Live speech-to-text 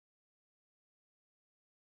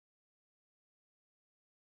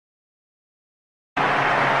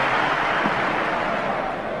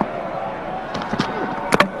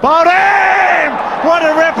Bowled him! What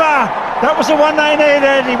a ripper! That was the one they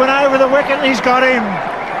needed. He went over the wicket and he's got him.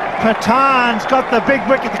 Pathan's got the big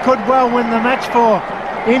wicket that could well win the match for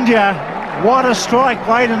India. What a strike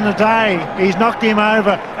late in the day. He's knocked him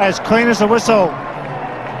over as clean as a whistle.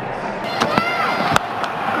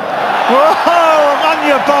 Whoa, on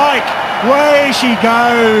your bike. Way she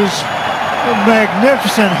goes. A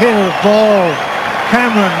magnificent hit of the ball.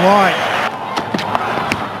 Cameron White.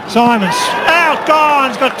 Simons out, gone.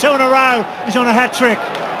 He's got two in a row. He's on a hat-trick.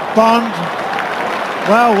 Bond.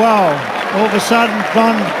 Well. All of a sudden,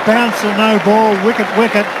 Bond bounced a no ball. Wicket.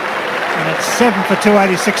 And it's 7 for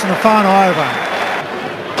 286 in the final over.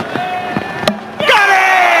 Got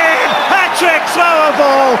him! Hat-trick, slower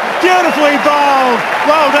ball. Beautifully bowled.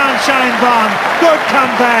 Well done, Shane Bond. Good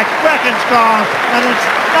comeback. Bracken's gone. And it's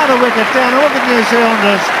another wicket down. Look at New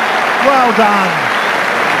Zealanders. Well done.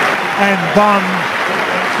 And Bond,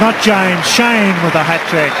 not James, Shane with a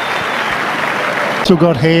hat-trick. Still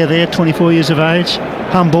got hair there, 24 years of age.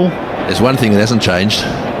 Humble. There's one thing that hasn't changed.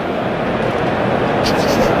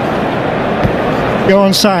 Go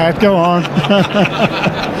on, say it, go on.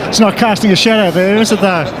 It's not casting a shadow there, is it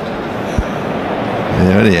though?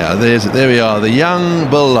 There we are, the young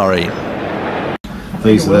Bill Lawry.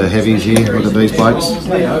 These are the heavies here. Look at these blokes.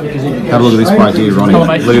 Have a look at this bloke here, Ronnie.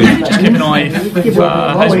 Just keep an eye if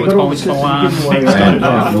Hazelwood's bowling for one.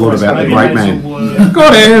 And what about the great man?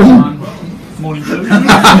 Got him! Morning.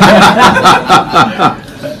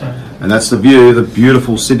 And that's the view of the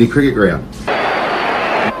beautiful Sydney Cricket Ground.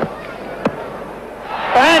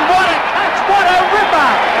 And what a catch, what a ripper!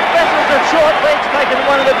 This was a short legs taken,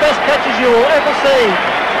 one of the best catches you will ever see.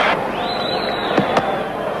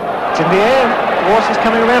 It's in the air. Ross is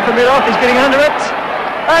coming around from mid-off, he's getting under it.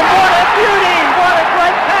 And what a beauty! What a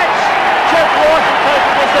great catch! Jeff Ross has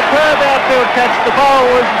taken a superb outfield catch. The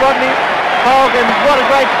bowler was Rodney Hogan. What a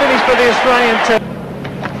great finish for the Australian team.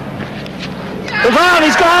 The ball,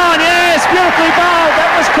 he's gone, yes, beautifully bowled. That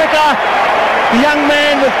was quicker. The young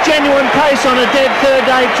man with genuine pace on a dead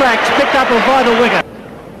third-day tracks picked up a vital wicket.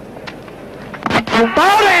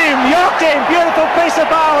 Bowled him, yorked him, beautiful piece of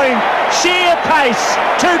bowling. Sheer pace,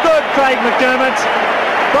 too good, Craig McDermott.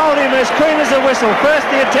 Bowled him as clean as a whistle. First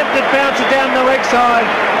the attempted bouncer down the leg side,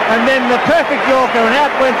 and then the perfect yorker, and out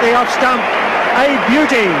went the off stump. A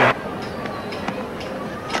beauty.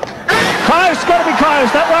 Close, got to be close,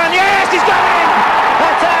 that one, yes, he's got him!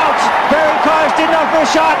 That's out, very close, didn't offer a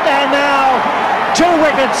shot, and now 2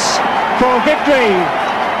 wickets for victory.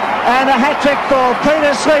 And a hat-trick for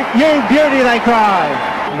Peter Sleep, you beauty, they cry.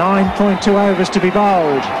 9.2 overs to be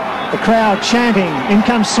bowled. The crowd chanting, in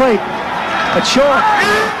comes Sleep. It's short.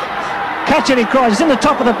 Catch it, he cries, it's in the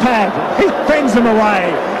top of the pad. He fends them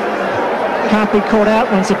away. Can't be caught out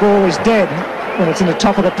once the ball is dead. When it's in the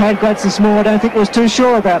top of the pad, Gladstone Small, I don't think was too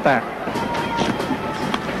sure about that.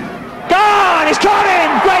 Gone! He's caught him!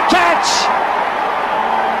 Great catch!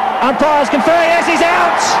 Umpires confer, yes, he's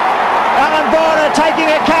out! Alan Border taking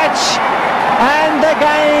a catch, and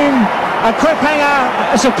again a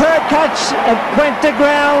cliffhanger, a superb catch. It went to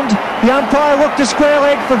ground. The umpire looked to square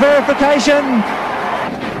leg for verification.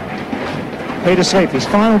 Peter Sleep, his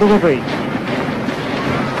final delivery.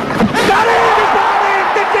 Got him! He's got him!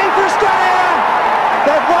 Victory for Australia!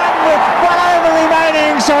 They've won with 1 over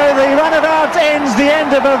remaining, so the run-about ends the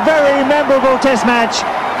end of a very memorable Test match.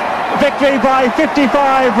 Victory by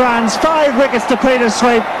 55 runs, 5 wickets to Peter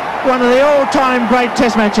Sleep. One of the all-time great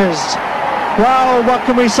Test matches. Well, what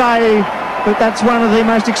can we say? But that's one of the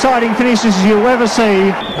most exciting finishes you'll ever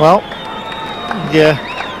see. Well, yeah,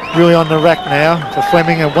 really on the rack now for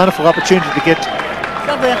Fleming. A wonderful opportunity to get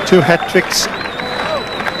 2 hat-tricks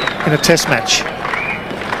in a Test match.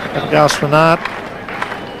 Gus Renard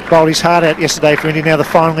bowled his heart out yesterday for India. Now the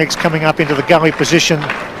final leg's coming up into the gully position.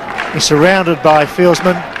 He's surrounded by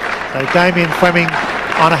fieldsmen. So Damien Fleming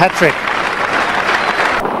on a hat-trick.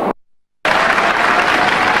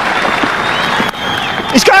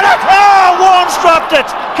 He's got it! Oh, Warne's dropped it!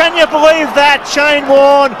 Can you believe that? Shane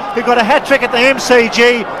Warne, who got a hat-trick at the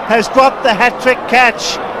MCG, has dropped the hat-trick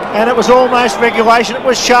catch. And it was almost regulation. It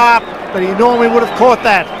was sharp, but he normally would have caught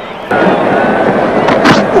that.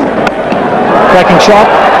 Cracking shot.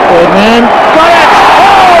 Third man. Got it!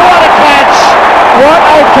 Oh, what a catch! What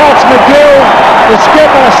a catch, McGill. The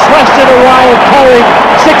skipper slashed it away, carried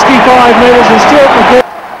 65 metres, and Stuart McGill.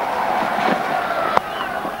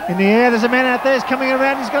 In the air, there's a man out there, he's coming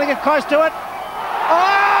around, he's going to get close to it.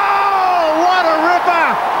 Oh, what a ripper!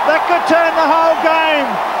 That could turn the whole game.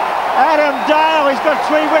 Adam Dale, he's got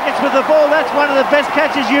 3 wickets with the ball. That's one of the best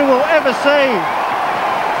catches you will ever see.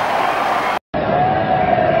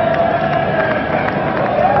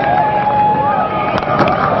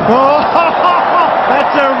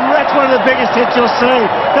 That's one of the biggest hits you'll see.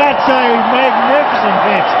 That's a magnificent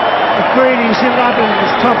hit. Greeny's hit it up at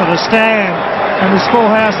the top of the stand, and the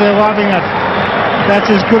schoolhouse, they're loving it. That's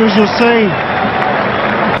as good as you'll see.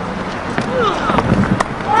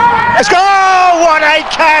 Let's go! What a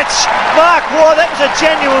catch! Mark Ward, that was a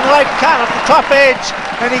genuine late cut at the top edge,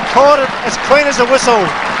 and he caught it as clean as a whistle.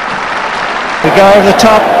 We go over the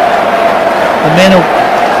top. The men will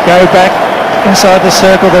go back inside the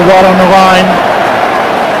circle. They're right on the line.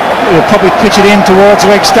 We'll probably pitch it in towards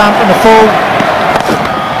leg stump and the full.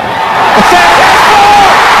 It's out, that's four!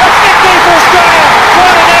 That's victory for Australia!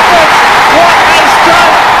 What an effort! What a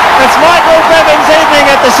stroke! It's Michael Bevan's evening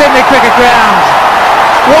at the Sydney Cricket Ground.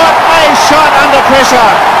 What a shot under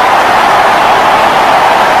pressure!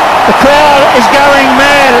 The crowd is going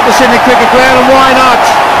mad at the Sydney Cricket Ground, and why not?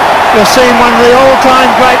 You're seeing one of the all-time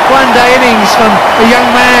great one-day innings from a young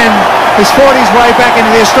man who's fought his way back into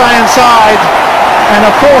the Australian side, and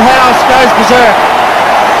a full house goes berserk.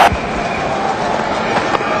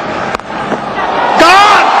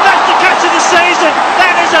 Gone! That's the catch of the season!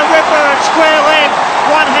 That is a ripper at square leg.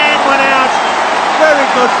 One hand went out. Very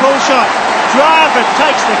good pull shot. Dravid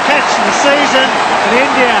takes the catch of the season, and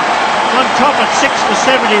India on top at 6 for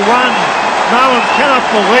 71. No one cannot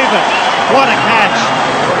believe it. What a catch.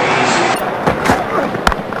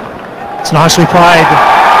 It's nicely played.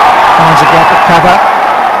 Finds a gap at cover.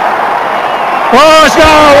 Oh,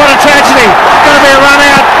 no, what a tragedy. It's going to be a run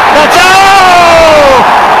out. That's, oh!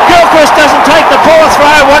 Gilchrist doesn't take the poor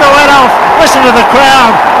throw. What a let off. Listen to the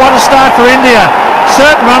crowd. What a start for India.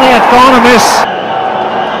 Certain running out, gone a miss.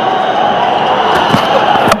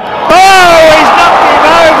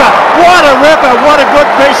 What a ripper, what a good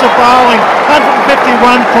piece of bowling.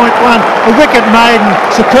 151.1, a wicket maiden,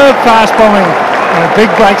 superb fast bowling, and a big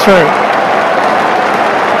breakthrough.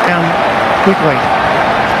 Down quickly.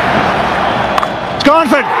 It's gone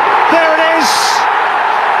for it. There it is.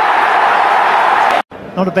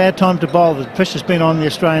 Not a bad time to bowl. The pressure's been on the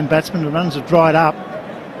Australian batsmen. The runs have dried up.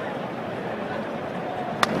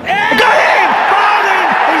 Got him! Bowled him!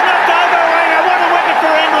 He's knocked over Winger. What a wicket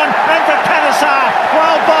for England and for Panesar.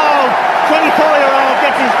 Well bowled. 24-year-old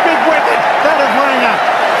gets his big wicket. That is Winger.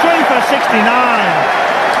 3 for 69.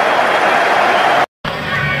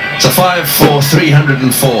 It's a 5 for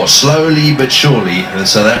 304. Slowly but surely, the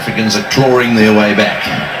South Africans are clawing their way back.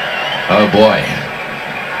 Oh boy.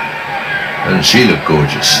 Doesn't she look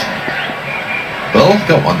gorgeous? Well,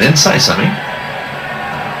 go on then, say something.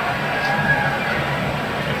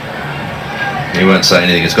 He won't say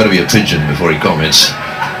anything. It's got to be a pigeon before he comments.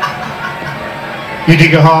 You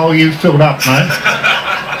dig a hole, you filled up, mate.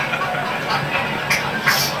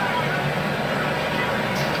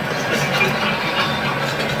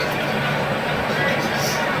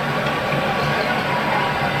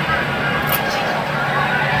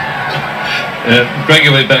 Greg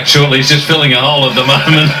will be back shortly. He's just filling a hole at the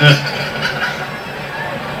moment.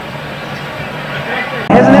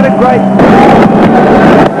 Hasn't had a great...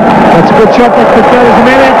 That's a good shot. That's good shot. There's a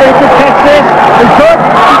man out there who could catch this. He's good.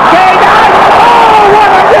 He's carried on. Oh, what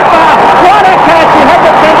a ripper. What a catch. He had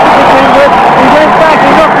the fence to begin with. He went back.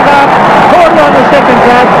 He knocked it up. Caught it on the second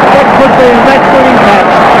grab. That could be a match-winning catch.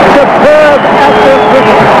 Superb outfield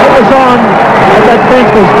cricket. It was on. And that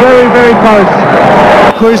fence was very, very close.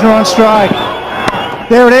 Klusener on strike.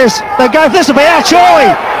 There it is. They go. This will be out,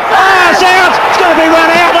 surely. Ah, it's out. It's going to be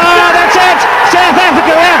run out. Oh, that's it. South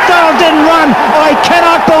Africa out. Donald didn't run. I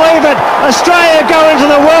cannot believe it. Australia go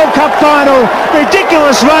into the World Cup final.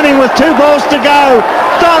 Ridiculous running with 2 balls to go.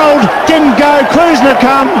 Donald didn't go. Klusener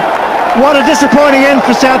come. What a disappointing end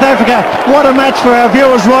for South Africa. What a match for our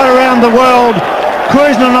viewers right around the world.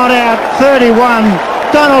 Klusener not out. 31.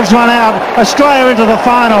 Donald's run out. Australia into the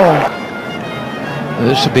final.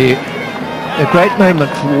 This would be a great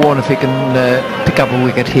moment for Warne if he can pick up a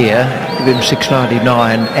wicket here, give him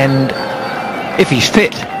 699, and if he's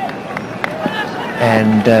fit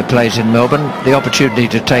and plays in Melbourne, the opportunity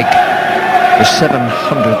to take the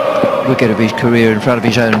 700th wicket of his career in front of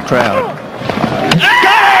his own crowd. Got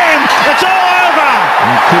him! It's all over!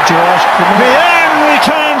 And could you ask for more? The end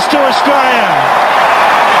returns to Australia.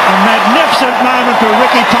 A magnificent moment for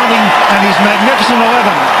Ricky Ponting and his magnificent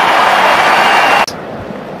 11.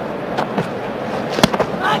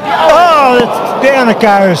 Oh, down it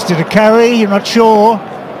goes. Did it carry? You're not sure.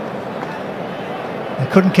 They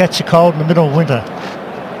couldn't catch a cold in the middle of winter.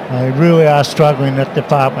 They really are struggling in that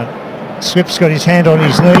department. Swip's got his hand on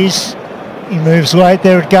his knees. He moves late.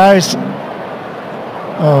 There it goes.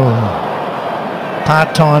 Oh,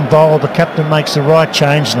 part-time bowl. The captain makes the right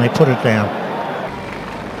change and they put it down.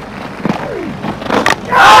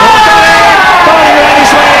 Fighting around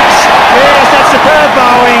his legs. Yes, that's superb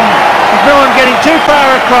bowling.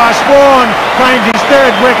 across. Vaughan claims his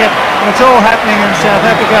third wicket, and it's all happening in South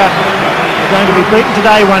Africa. They're going to be beaten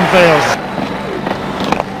today, one feels.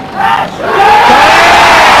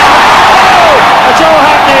 It's all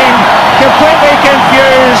happening. Completely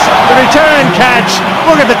confused. The return catch.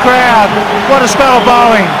 Look at the crowd. What a spell of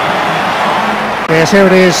bowling. Yes, here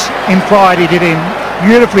it is. In flight, he did him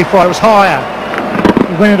beautifully flight. It was higher.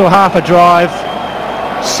 He went into a half a drive.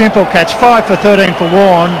 Simple catch. 5 for 13 for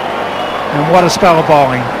Vaughan. And what a spell of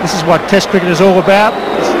bowling. This is what Test cricket is all about.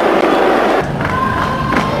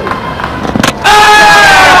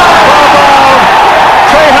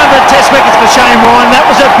 Test wickets for Shane Warne. That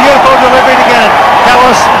was a beautiful delivery to get it.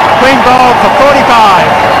 Callis, clean bowled for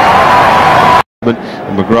 45.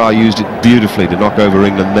 And McGrath used it beautifully to knock over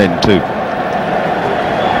England then too.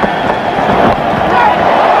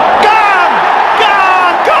 Gone!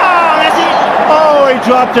 Gone! Gone! Oh, he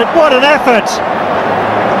dropped it. What an effort.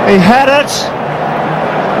 He had it.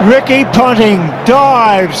 Ricky Ponting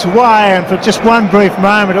dives away, and for just one brief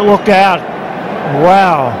moment it looked out.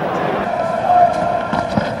 Wow.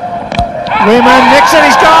 Lehman, Nixon,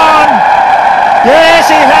 he's gone! Yes,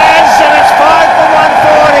 he has, and it's 5 for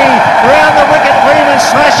 140. Round the wicket, Lehman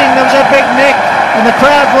smashing, there was a big nick, and the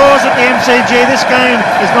crowd roars at the MCG. This game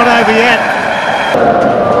is not over yet.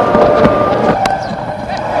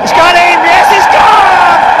 He's got him, yes, he's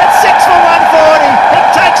gone! It's 6 for 140. He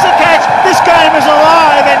takes the catch. This game is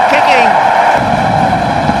alive and kicking.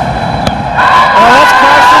 Oh, that's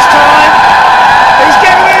close this time. He's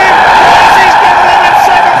getting him! Yes, he's getting him! It's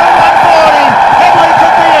 7 for 140. Headley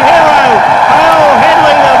could be a hero. Oh,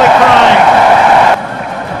 Headley, they'll be crying.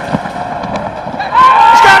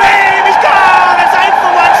 He's got him! He's gone! It's 8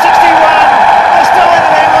 for 161. They're still in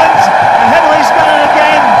it, England. And Headley's got it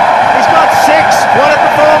again. He's got 6. What a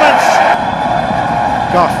performance.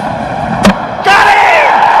 Goff. Got him!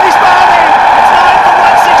 He's bowled him! It's 9 for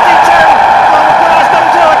 162. Well, McGrath's got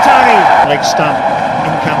to do it, Tony. Leg stump.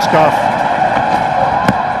 In comes Goff.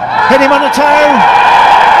 Hit him on the toe.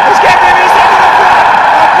 He's getting him. He's into the front.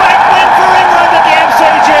 A great win for England at the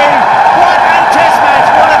MCG. What a test match.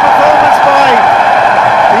 What a performance by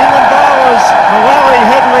the England bowlers, Lawry,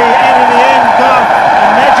 Headley, and in the end, Goff.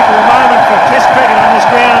 A magical moment for Test cricket on this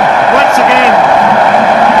ground once again.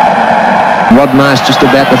 Rod Marsh just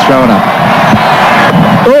about to throw it up.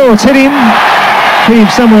 Oh, it's hit him. Hit him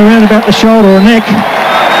somewhere around about the shoulder or neck.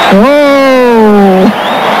 Oh,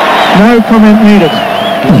 no comment needed.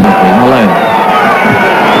 Malone.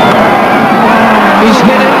 He's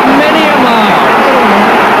hit it many a mile.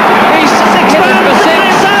 He's hit it for 6.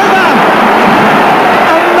 It's over.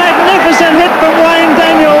 A magnificent hit from Wayne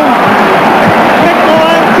Daniel. Mick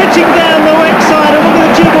Malone pitching down the wet side. And look at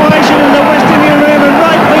the jubilation in the West Indian room, and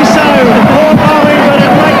rightly so. Poor bowling, but a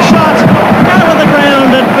great shot over the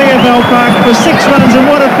ground at VFL Park for 6 runs, and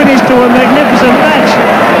what a finish to a magnificent match.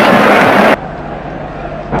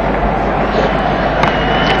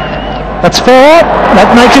 That's 4.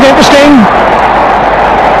 That makes it interesting.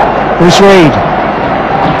 Bruce Reid.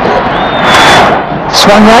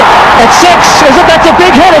 Swung that at 6. Is it? That's a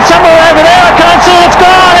big hit. It's somewhere over there. I can't see it. It's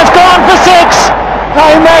gone. It's gone for 6.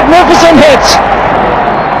 A magnificent hit.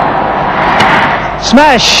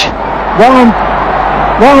 Smash. Warren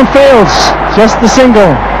Fields. Just the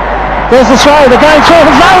single. There's the throw. They're going through.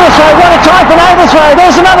 There's another throw. What a time for an overthrow.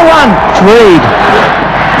 There's another one. It's Reid.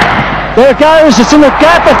 There it goes, it's in the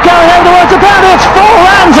gap, it's going over towards the boundary, it's 4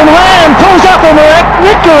 runs, and Lamb pulls up a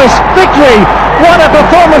miraculous victory. What a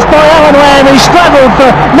performance by Alan Lamb. He struggled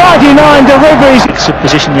for 99 deliveries. It's a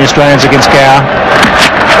position the Australians against Gower.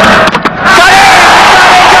 Got him!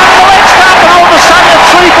 Got the leg stump, and all of a sudden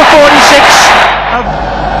it's 3 for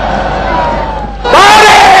 46. Got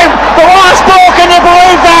him! The last ball, can you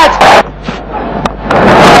believe that?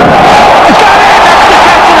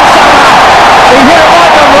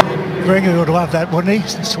 Gregor would love that, wouldn't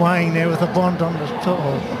he? Swaying there with the Bond on the top.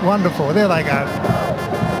 Oh, wonderful. There they go.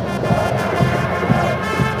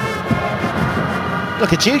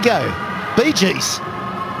 Look at you go. Bee Gees.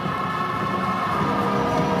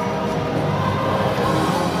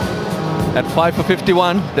 At 5 for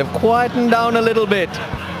 51, they've quietened down a little bit.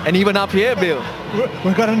 And even up here, Bill.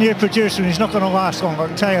 We've got a new producer and he's not going to last long, I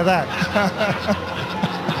can tell you that.